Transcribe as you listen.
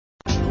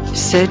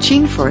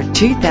Searching for a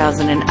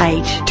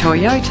 2008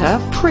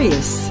 Toyota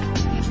Prius.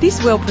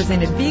 This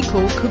well-presented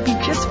vehicle could be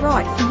just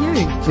right for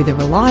you, with a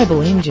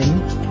reliable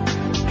engine.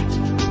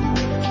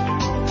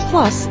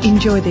 Plus,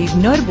 enjoy these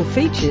notable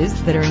features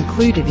that are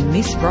included in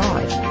this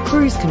ride: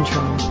 cruise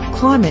control,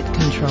 climate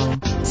control,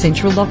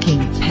 central locking,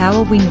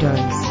 power windows,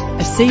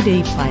 a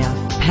CD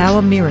player,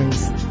 power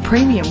mirrors.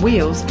 Premium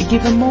wheels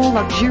give a more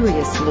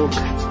luxurious look.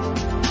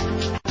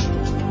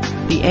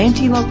 The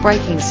anti-lock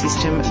braking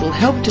system will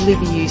help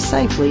deliver you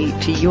safely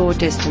to your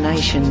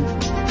destination.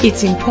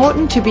 It's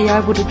important to be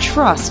able to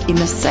trust in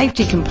the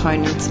safety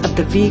components of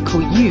the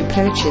vehicle you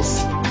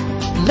purchase.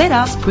 Let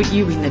us put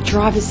you in the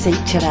driver's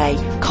seat today.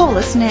 Call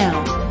us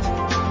now.